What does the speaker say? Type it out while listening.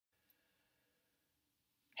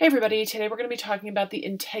Hey everybody, today we're going to be talking about the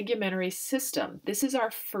integumentary system. This is our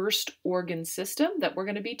first organ system that we're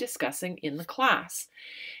going to be discussing in the class.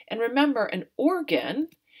 And remember, an organ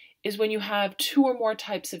is when you have two or more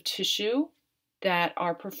types of tissue that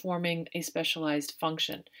are performing a specialized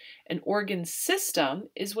function. An organ system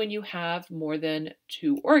is when you have more than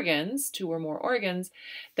two or more organs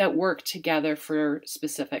that work together for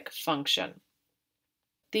specific function.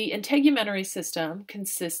 The integumentary system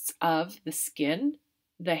consists of the skin,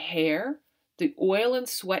 the hair, the oil and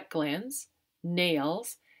sweat glands,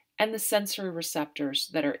 nails, and the sensory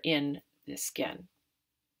receptors that are in the skin.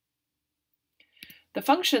 The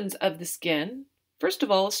functions of the skin, first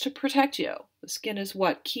of all, is to protect you. The skin is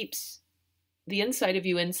what keeps the inside of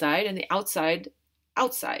you inside and the outside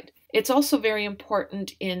outside. It's also very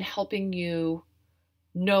important in helping you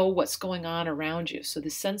know what's going on around you. So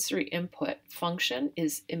the sensory input function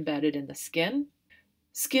is embedded in the skin.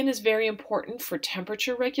 Skin is very important for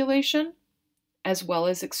temperature regulation as well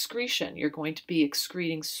as excretion. You're going to be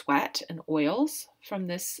excreting sweat and oils from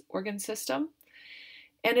this organ system.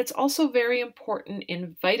 And it's also very important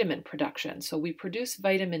in vitamin production. So we produce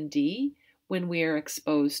vitamin D when we are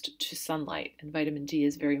exposed to sunlight. And vitamin D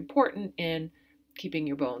is very important in keeping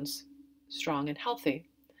your bones strong and healthy.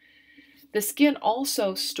 The skin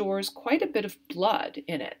also stores quite a bit of blood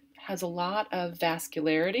in it. It has a lot of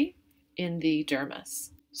vascularity in the dermis.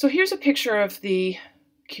 So here's a picture of the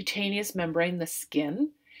cutaneous membrane, the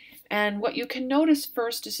skin. And what you can notice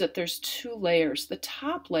first is that there's two layers. The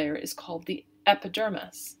top layer is called the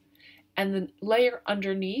epidermis, and the layer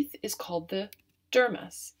underneath is called the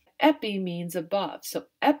dermis. Epi means above, so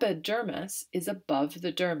epidermis is above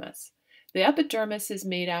the dermis. The epidermis is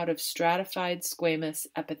made out of stratified squamous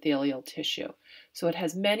epithelial tissue. So it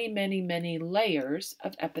has many, many, many layers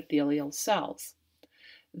of epithelial cells.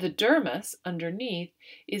 The dermis underneath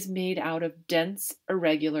is made out of dense,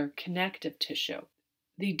 irregular connective tissue.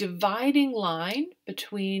 The dividing line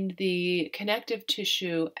between the connective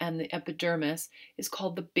tissue and the epidermis is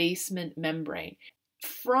called the basement membrane.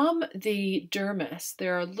 From the dermis,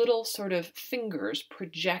 there are little sort of fingers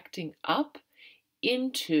projecting up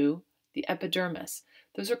into the epidermis.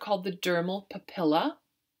 Those are called the dermal papilla.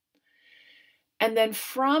 And then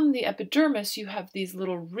from the epidermis, you have these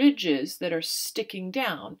little ridges that are sticking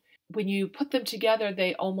down. When you put them together,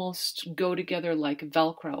 they almost go together like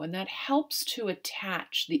Velcro, and that helps to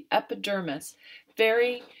attach the epidermis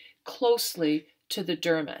very closely to the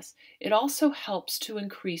dermis. It also helps to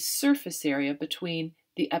increase surface area between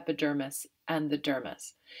the epidermis and the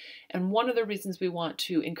dermis. And one of the reasons we want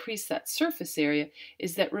to increase that surface area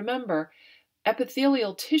is that, remember,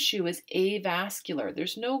 epithelial tissue is avascular.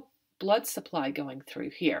 There's no blood supply going through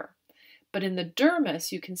here. But in the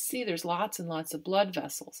dermis, you can see there's lots and lots of blood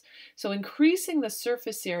vessels. So increasing the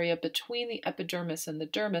surface area between the epidermis and the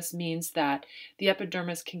dermis means that the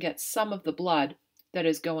epidermis can get some of the blood that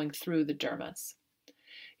is going through the dermis.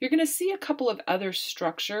 You're going to see a couple of other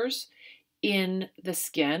structures in the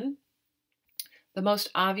skin. The most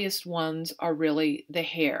obvious ones are really the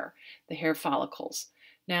hair follicles.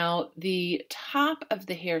 Now, the top of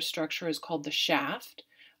the hair structure is called the shaft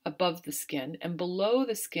above the skin, and below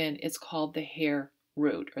the skin is called the hair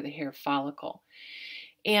root or the hair follicle.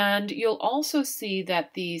 And you'll also see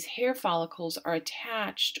that these hair follicles are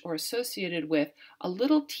attached or associated with a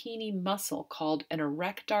little teeny muscle called an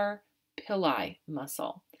erector pili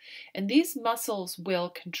muscle. And these muscles will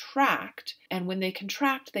contract, and when they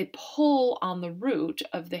contract, they pull on the root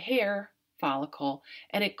of the hair follicle,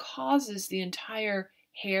 and it causes the entire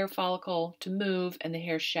hair follicle to move and the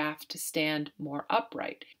hair shaft to stand more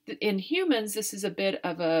upright. In humans, this is a bit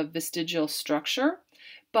of a vestigial structure,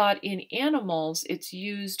 but in animals, it's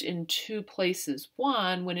used in two places.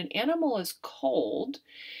 One, when an animal is cold,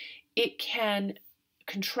 it can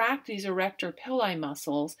contract these erector pili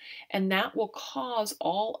muscles, and that will cause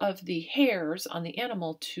all of the hairs on the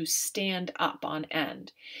animal to stand up on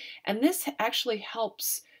end. And this actually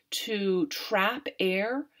helps to trap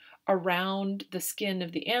air around the skin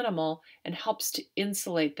of the animal and helps to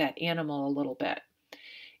insulate that animal a little bit.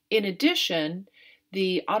 In addition,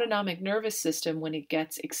 the autonomic nervous system, when it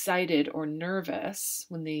gets excited or nervous,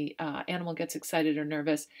 when the animal gets excited or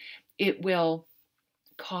nervous, it will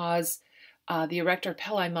cause the erector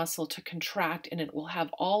pili muscle to contract, and it will have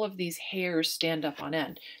all of these hairs stand up on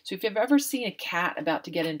end. So if you've ever seen a cat about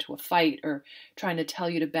to get into a fight or trying to tell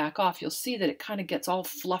you to back off, you'll see that it kind of gets all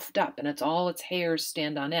fluffed up and it's all its hairs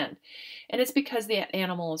stand on end. And it's because the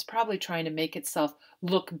animal is probably trying to make itself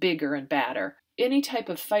look bigger and badder. Any type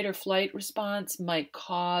of fight or flight response might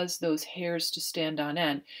cause those hairs to stand on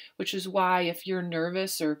end, which is why if you're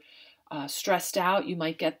nervous or stressed out, you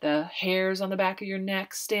might get the hairs on the back of your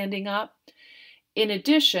neck standing up. In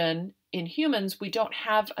addition, in humans, we don't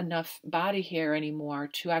have enough body hair anymore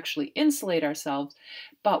to actually insulate ourselves,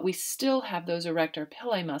 but we still have those erector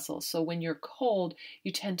pillae muscles. So when you're cold,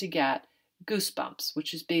 you tend to get goosebumps,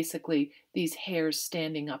 which is basically these hairs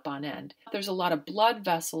standing up on end. There's a lot of blood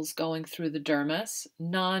vessels going through the dermis,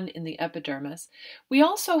 none in the epidermis. We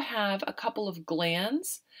also have a couple of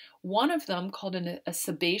glands. One of them, called a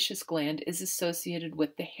sebaceous gland, is associated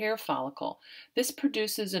with the hair follicle. This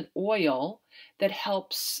produces an oil that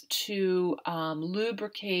helps to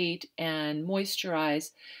lubricate and moisturize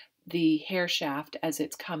the hair shaft as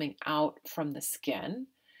it's coming out from the skin.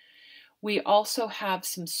 We also have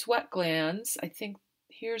some sweat glands. I think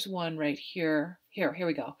here's one right here. Here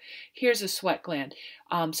we go. Here's a sweat gland.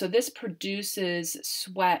 So this produces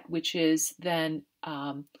sweat, which is then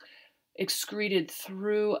excreted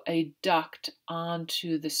through a duct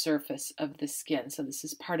onto the surface of the skin. So this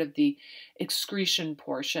is part of the excretion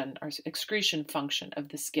portion or excretion function of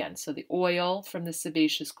the skin. So the oil from the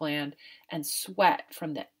sebaceous gland and sweat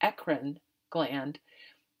from the eccrine gland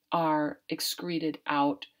are excreted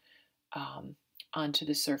out onto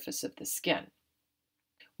the surface of the skin.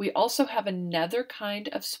 We also have another kind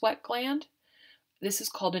of sweat gland. This is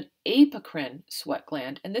called an apocrine sweat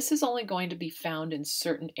gland, and this is only going to be found in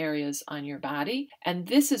certain areas on your body, and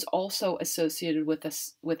this is also associated with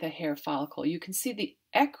a hair follicle. You can see the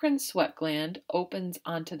eccrine sweat gland opens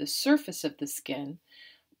onto the surface of the skin,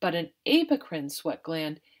 but an apocrine sweat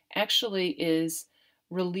gland actually is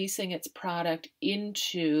releasing its product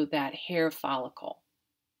into that hair follicle.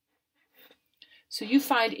 So you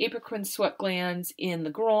find apocrine sweat glands in the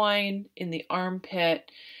groin, in the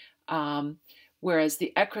armpit, whereas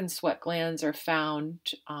the eccrine sweat glands are found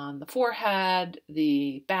on the forehead,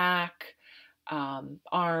 the back,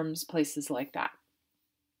 arms, places like that.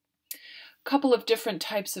 A couple of different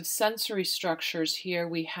types of sensory structures here.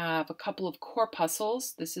 We have a couple of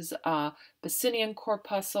corpuscles. This is a Pacinian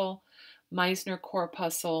corpuscle, Meissner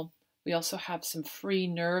corpuscle. We also have some free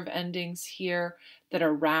nerve endings here that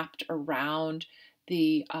are wrapped around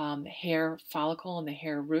the hair follicle and the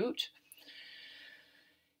hair root.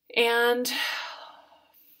 And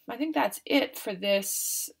I think that's it for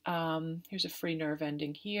this. Here's a free nerve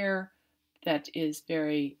ending here that is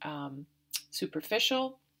very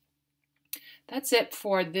superficial. That's it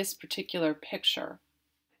for this particular picture.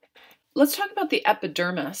 Let's talk about the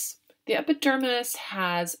epidermis. The epidermis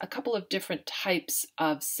has a couple of different types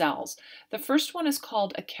of cells. The first one is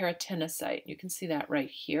called a keratinocyte. You can see that right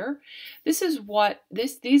here.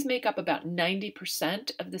 These make up about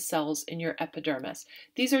 90% of the cells in your epidermis.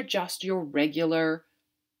 These are just your regular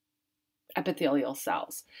epithelial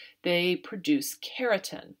cells. They produce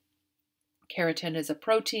keratin. Keratin is a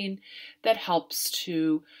protein that helps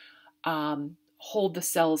to hold the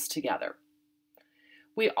cells together.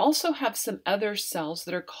 We also have some other cells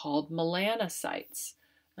that are called melanocytes.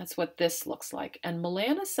 That's what this looks like. And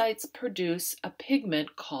melanocytes produce a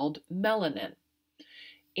pigment called melanin.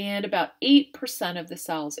 And about 8% of the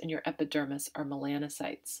cells in your epidermis are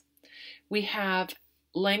melanocytes. We have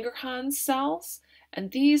Langerhans cells,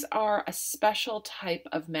 and these are a special type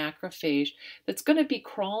of macrophage that's going to be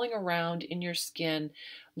crawling around in your skin,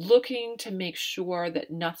 looking to make sure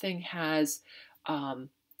that nothing has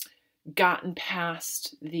gotten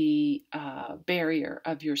past the barrier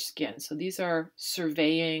of your skin. So these are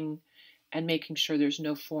surveying and making sure there's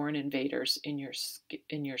no foreign invaders in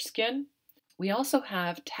your skin. We also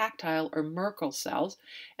have tactile or Merkel cells,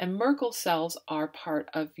 and Merkel cells are part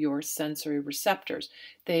of your sensory receptors.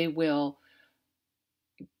 They will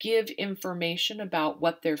give information about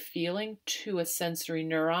what they're feeling to a sensory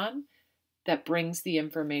neuron that brings the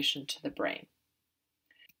information to the brain.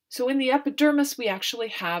 So in the epidermis, we actually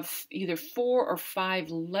have either 4 or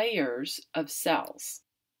 5 layers of cells.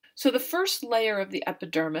 So the first layer of the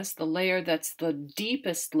epidermis, the layer that's the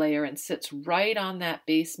deepest layer and sits right on that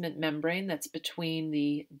basement membrane that's between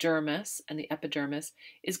the dermis and the epidermis,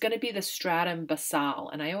 is going to be the stratum basal.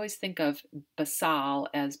 And I always think of basal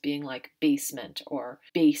as being like basement or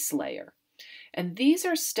base layer. And these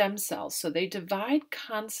are stem cells, so they divide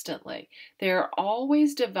constantly. They're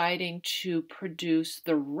always dividing to produce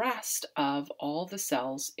the rest of all the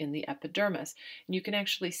cells in the epidermis. And you can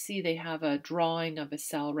actually see they have a drawing of a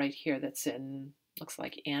cell right here that's in, looks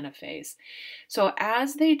like anaphase. So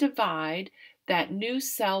as they divide, that new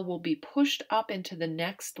cell will be pushed up into the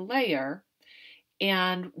next layer,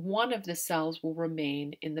 and one of the cells will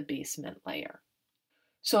remain in the basement layer.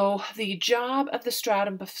 So the job of the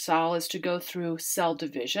stratum basal is to go through cell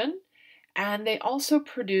division, and they also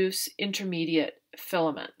produce intermediate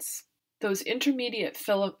filaments. Those intermediate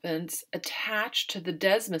filaments attach to the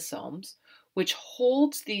desmosomes, which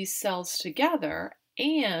holds these cells together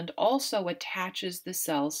and also attaches the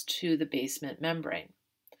cells to the basement membrane.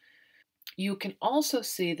 You can also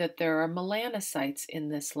see that there are melanocytes in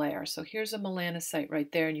this layer. So here's a melanocyte right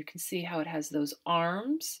there, and you can see how it has those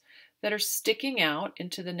arms that are sticking out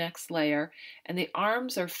into the next layer, and the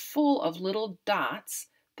arms are full of little dots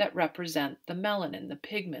that represent the melanin, the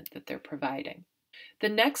pigment that they're providing. The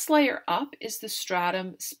next layer up is the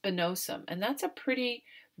stratum spinosum, and that's a pretty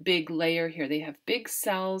big layer here. They have big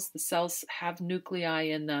cells, the cells have nuclei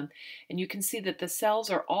in them, and you can see that the cells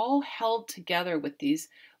are all held together with these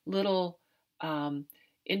little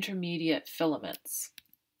intermediate filaments.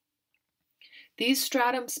 These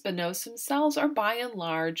stratum spinosum cells are by and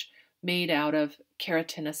large made out of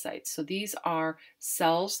keratinocytes. So these are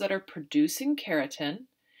cells that are producing keratin,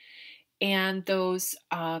 and those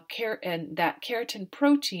that keratin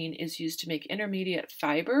protein is used to make intermediate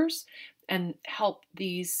fibers and help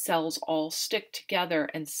these cells all stick together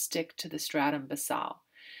and stick to the stratum basal.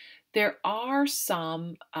 There are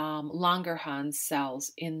some Langerhans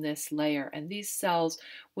cells in this layer, and these cells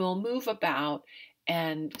will move about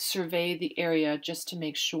and survey the area just to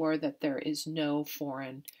make sure that there is no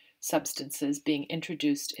foreign substances being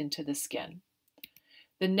introduced into the skin.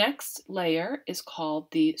 The next layer is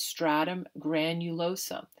called the stratum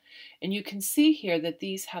granulosum, and you can see here that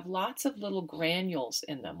these have lots of little granules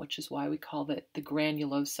in them, which is why we call it the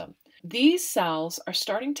granulosum. These cells are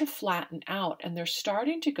starting to flatten out, and they're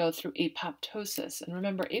starting to go through apoptosis. And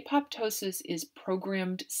remember, apoptosis is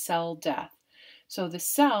programmed cell death. So the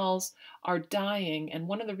cells are dying, and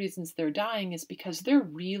one of the reasons they're dying is because they're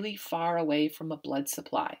really far away from a blood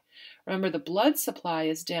supply. Remember, the blood supply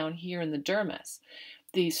is down here in the dermis.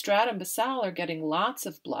 The stratum basal are getting lots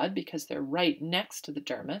of blood because they're right next to the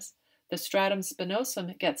dermis. The stratum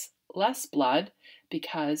spinosum gets less blood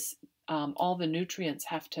because all the nutrients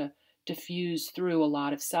have to diffuse through a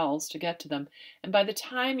lot of cells to get to them. And by the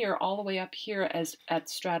time you're all the way up here at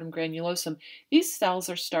stratum granulosum, these cells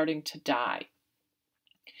are starting to die.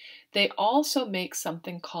 They also make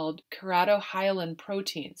something called keratohyalin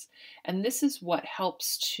proteins, and this is what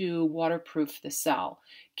helps to waterproof the cell,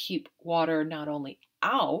 keep water not only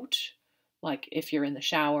out, like if you're in the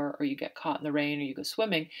shower or you get caught in the rain or you go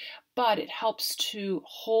swimming, but it helps to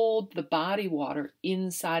hold the body water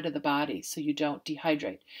inside of the body so you don't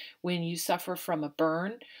dehydrate. When you suffer from a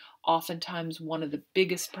burn, oftentimes one of the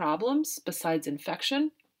biggest problems besides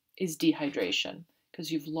infection is dehydration because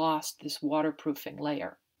you've lost this waterproofing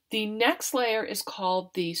layer. The next layer is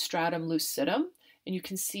called the stratum lucidum, and you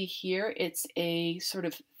can see here it's a sort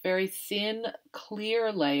of very thin,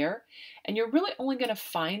 clear layer, and you're really only going to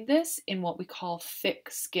find this in what we call thick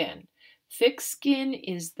skin. Thick skin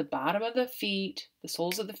is the bottom of the feet, the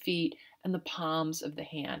soles of the feet, and the palms of the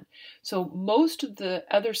hand. So most of the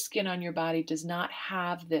other skin on your body does not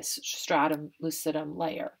have this stratum lucidum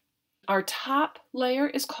layer. Our top layer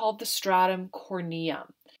is called the stratum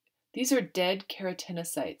corneum. These are dead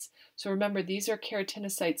keratinocytes. So remember, these are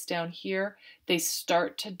keratinocytes down here. They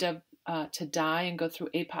start to die and go through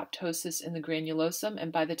apoptosis in the granulosum,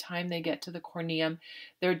 and by the time they get to the corneum,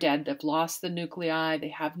 they're dead. They've lost the nuclei, they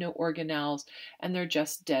have no organelles, and they're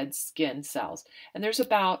just dead skin cells. And there's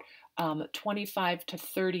about 25 to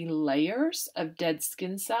 30 layers of dead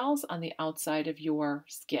skin cells on the outside of your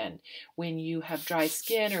skin. When you have dry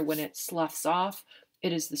skin or when it sloughs off,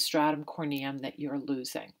 it is the stratum corneum that you're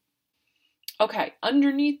losing. Okay,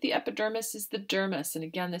 underneath the epidermis is the dermis, and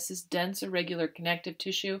again, this is dense, irregular connective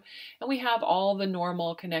tissue, and we have all the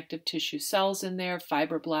normal connective tissue cells in there,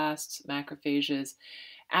 fibroblasts, macrophages,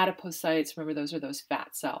 adipocytes. Remember, those are those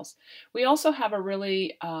fat cells. We also have a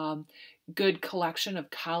really good collection of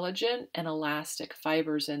collagen and elastic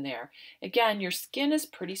fibers in there. Again, your skin is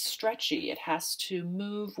pretty stretchy. It has to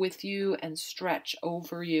move with you and stretch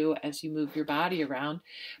over you as you move your body around,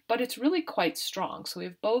 but it's really quite strong. So we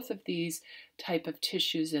have both of these type of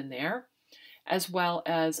tissues in there, as well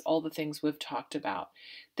as all the things we've talked about.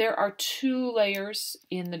 There are two layers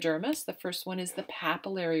in the dermis. The first one is the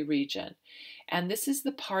papillary region, and this is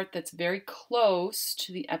the part that's very close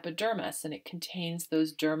to the epidermis, and it contains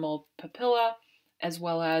those dermal papilla, as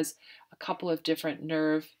well as a couple of different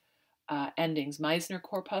nerve endings, Meissner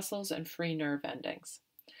corpuscles and free nerve endings.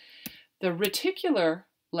 The reticular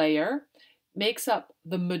layer makes up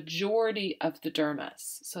the majority of the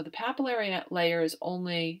dermis. So the papillary layer is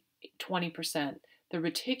only 20%. The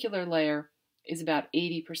reticular layer is about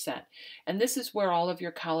 80%. And this is where all of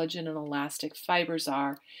your collagen and elastic fibers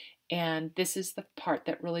are. And this is the part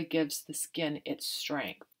that really gives the skin its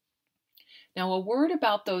strength. Now, a word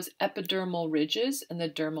about those epidermal ridges and the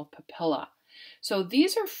dermal papilla. So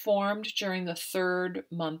these are formed during the 3rd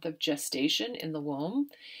month of gestation in the womb.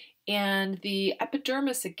 And the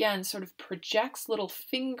epidermis, again, sort of projects little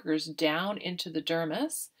fingers down into the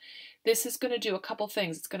dermis. This is going to do a couple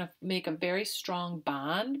things. It's going to make a very strong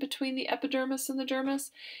bond between the epidermis and the dermis.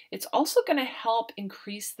 It's also going to help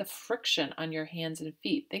increase the friction on your hands and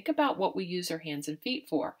feet. Think about what we use our hands and feet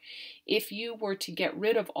for. If you were to get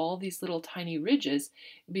rid of all these little tiny ridges,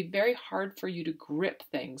 it'd be very hard for you to grip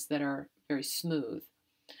things that are very smooth.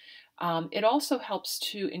 It also helps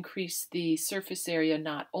to increase the surface area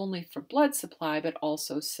not only for blood supply, but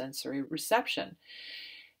also sensory reception.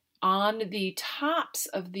 On the tops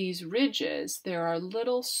of these ridges, there are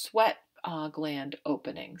little sweat gland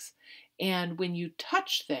openings. And when you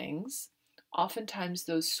touch things, oftentimes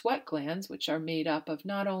those sweat glands, which are made up of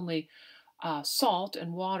not only salt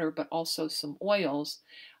and water, but also some oils,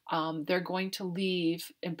 they're going to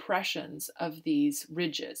leave impressions of these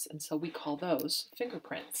ridges. And so we call those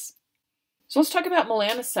fingerprints. So let's talk about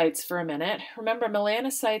melanocytes for a minute. Remember,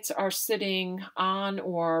 melanocytes are sitting on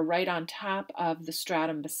or right on top of the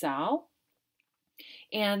stratum basale,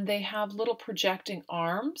 and they have little projecting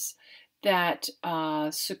arms that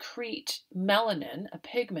secrete melanin, a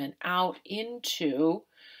pigment, out into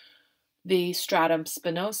the stratum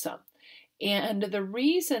spinosum. And the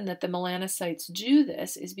reason that the melanocytes do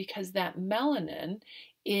this is because that melanin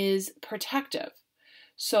is protective.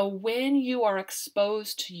 So when you are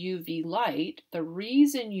exposed to UV light, the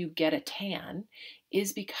reason you get a tan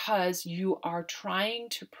is because you are trying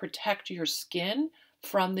to protect your skin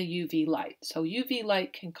from the UV light. So UV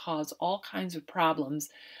light can cause all kinds of problems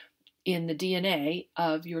in the DNA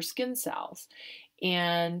of your skin cells.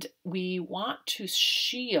 And we want to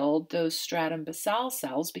shield those stratum basale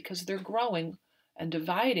cells because they're growing and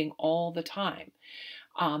dividing all the time.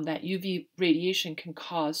 That UV radiation can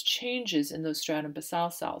cause changes in those stratum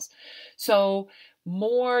basale cells. So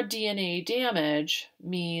more DNA damage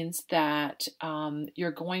means that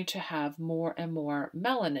you're going to have more and more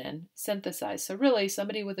melanin synthesized. So really,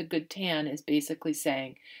 somebody with a good tan is basically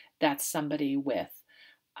saying that's somebody with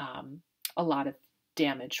a lot of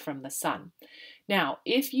damage from the sun. Now,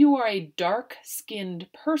 if you are a dark-skinned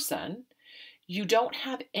person, you don't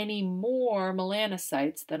have any more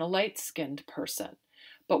melanocytes than a light-skinned person.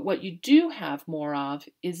 But what you do have more of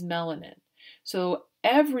is melanin. So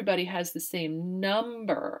everybody has the same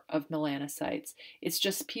number of melanocytes. It's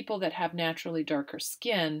just people that have naturally darker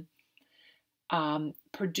skin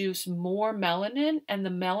produce more melanin, and the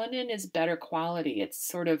melanin is better quality. It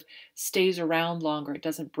sort of stays around longer. It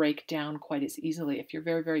doesn't break down quite as easily. If you're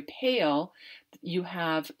very, very pale, you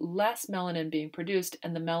have less melanin being produced,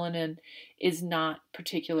 and the melanin is not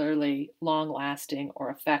particularly long-lasting or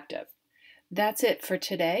effective. That's it for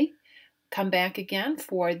today. Come back again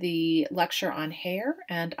for the lecture on hair,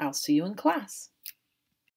 and I'll see you in class.